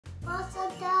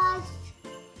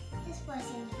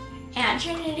and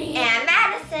Trinity, and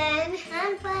Madison,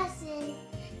 and Preston.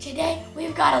 Today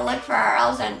we've got to look for our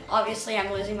elves, and obviously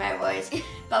I'm losing my voice.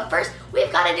 But first,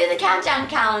 we've got to do the countdown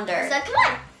calendar. So come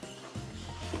on.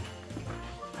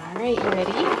 All right, you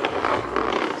ready?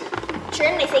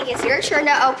 Trin, I think it's your turn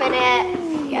to open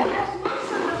it. Yep.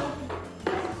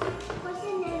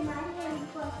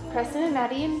 Preston and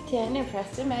Maddie and 10, and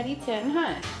Preston, Maddie, 10,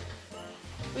 huh?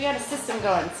 We got a system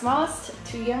going. Smallest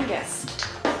to youngest.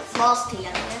 Smallest to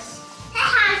youngest.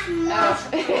 Oh.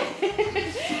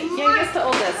 Youngest to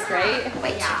oldest, right?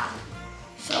 Wait. Yeah.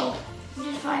 So, we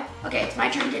did 5. Okay, it's my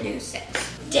turn to do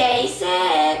 6. Day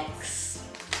 6.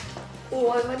 Oh,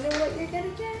 I wonder what you're gonna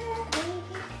get.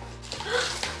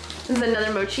 This is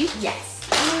another mochi? Yes.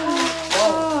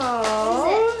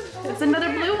 Oh. It's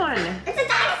another blue one. It's a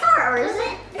dinosaur, or is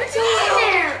it? It's in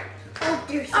there. Oh,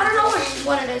 there's I don't know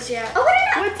what it is yet. Oh, what is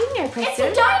it? What's in there, It's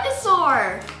Preston? a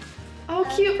dinosaur. Oh,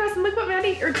 cute, Preston. Look what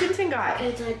Maddie or Tintin got.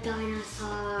 It's a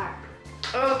dinosaur.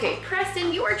 Okay,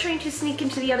 Preston, you are trying to sneak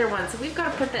into the other one, so we've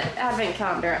got to put the advent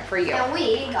calendar up for you. And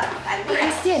we got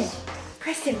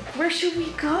Preston, where should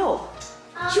we go?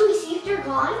 Should we see if they're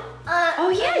gone? Oh,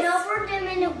 yes. Over them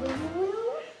in the living room.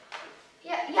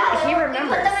 Yeah. He Put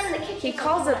remembers. them in the kitchen. He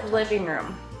calls it the living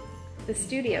room. The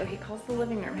studio, he calls the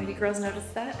living room. Have you girls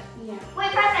noticed that? Yeah.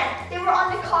 Wait, Preston, they were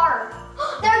on the car.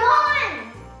 They're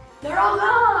gone. They're all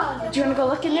gone. Do you want to go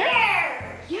look in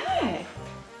there? Here. Yeah.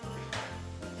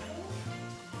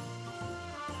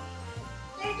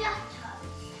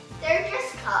 They're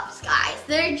just cups, guys.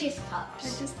 They're just cups.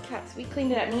 They're just cups. We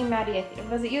cleaned it up. Me and Maddie,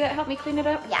 was it you that helped me clean it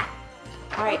up? Yeah.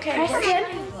 All right, Okay, Preston,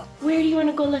 where do you want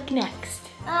to go look next?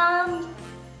 Um.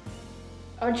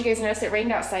 Oh, did you guys notice it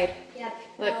rained outside? Yep.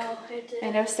 Look, I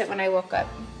noticed it when I woke up.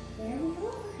 I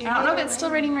don't know if it's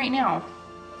still raining right now.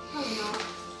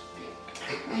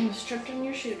 I'm stripped on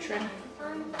your shoe, Trin.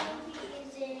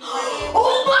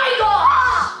 Oh my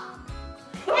gosh!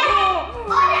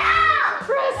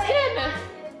 Preston!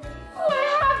 What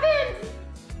happened?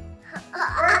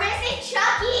 We're missing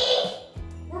Chucky.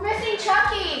 We're missing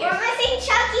Chucky. We're missing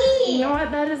Chucky. You know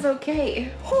what? That is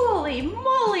okay. Holy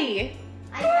moly!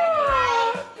 Preston!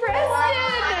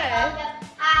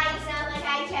 Hi, Summer.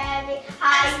 Hi, Chubby.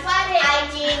 Hi, Sweaty. Hi,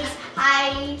 Jinx. Hi,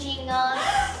 Jingles.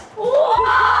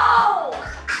 Whoa!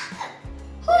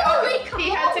 Holy He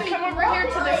had to come over here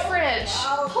to the fridge.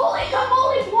 Holy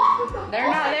camole, what? They're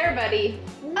not there, buddy.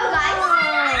 Oh,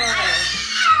 guys.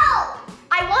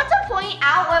 I want to point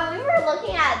out when we were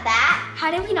looking at that, how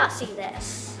did we not see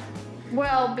this?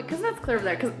 Well, because that's clear over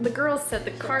there, because the girls said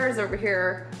the cars over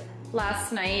here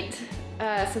last night,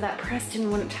 so that Preston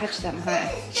wouldn't touch them, huh?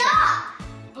 Stop!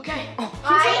 Okay. Oh,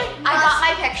 I got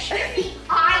my picture.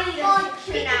 I need a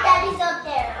picture now. Daddy's up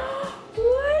there.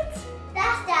 What?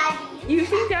 That's Daddy. You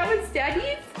think that was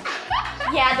Daddy's?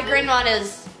 Yeah, the green one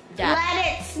is dead. Let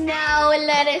it snow,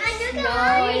 let it snow,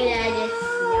 let it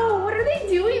Oh, what are they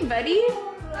doing, buddy?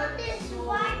 Look, this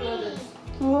Swati.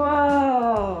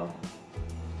 Whoa.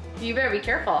 You better be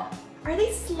careful. Are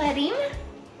they sledding?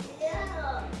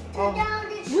 Yeah. Oh. Down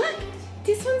this Look,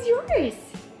 this one's yours.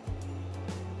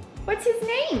 What's his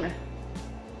name?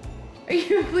 Are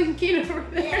you blinking over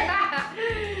there?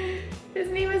 His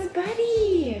name is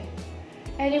Buddy.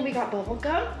 And then we got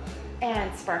Bubblegum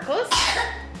and Sparkles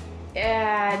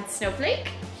and Snowflake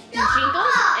and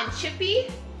Jingles and Chippy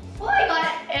Oh, I got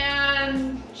it.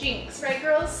 and Jinx, right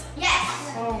girls?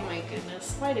 Yes. Oh my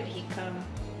goodness, why did he come?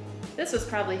 This was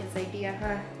probably his idea,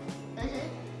 huh?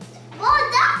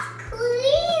 Oh, that's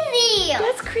crazy.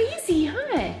 That's crazy,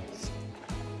 huh?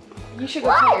 You should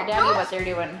go tell your daddy what they're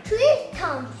doing. Trees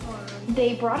come from.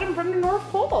 They brought them from the North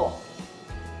Pole.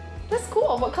 That's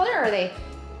cool. What color are they?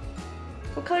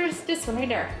 What color is this one right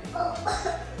there?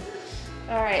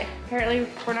 All right. Apparently,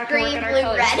 we're not going to Green, look at our blue,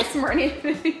 colors red. this morning.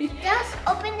 Just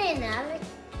open it now.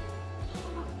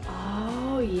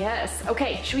 Oh, yes.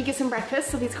 Okay. Should we get some breakfast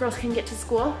so these girls can get to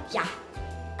school? Yeah.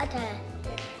 Okay.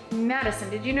 Madison,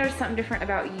 did you notice something different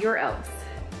about your elves?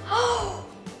 Oh,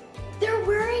 they're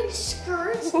wearing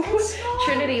skirts and scarves.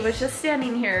 Trinity was just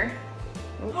standing here.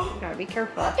 Oh, gotta be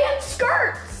careful. And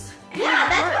skirts. Yeah,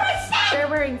 that's what I said. They're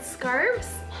wearing scarves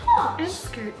Huh. and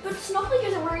skirts. But Snowflake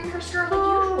isn't wearing her skirt like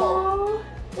usual. Oh.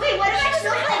 Wait, what about She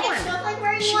doesn't have Snowflake? one. Is Snowflake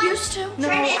wearing She one? used to. No,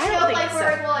 Trin, I is don't Snowflake think so.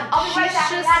 wearing one? I'll be right She's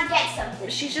back. just- I gotta get something.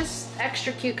 She's just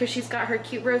extra cute because she's got her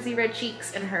cute rosy red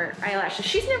cheeks and her eyelashes.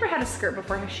 She's never had a skirt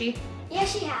before, has she? Yeah,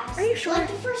 she has. Are you sure? Like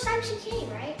the first time she came,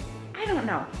 right? I don't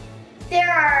know. There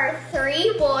are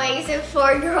 3 boys and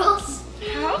 4 girls.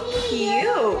 How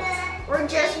cute. We're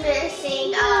just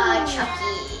missing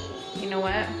Chucky. You know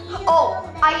what? Oh,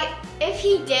 if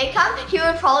he did come, he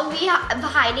would probably be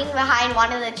hiding behind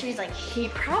one of the trees like.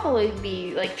 He'd probably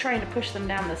be like trying to push them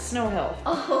down the snow hill.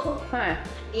 Oh. Huh.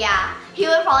 Yeah, he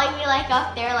would probably be like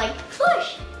up there like,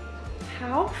 push.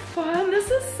 How fun. This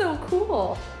is so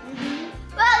cool.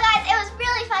 Well guys, it was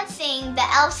really fun seeing the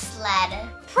elf sled.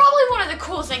 Probably one of the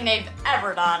coolest things they've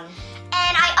ever done.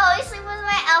 And I always sleep with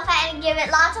my elf hat and give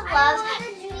it lots of loves.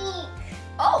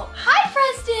 Oh, hi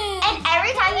Preston! And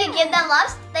every time you give them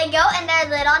loves, they go in their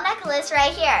little necklace right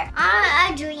here.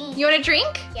 A dream. You want a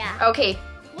drink? Yeah. Okay.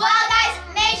 Well guys,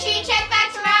 make sure you check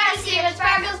back tomorrow to see what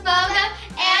Sparkles, Boga,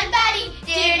 and Buddy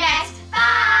do next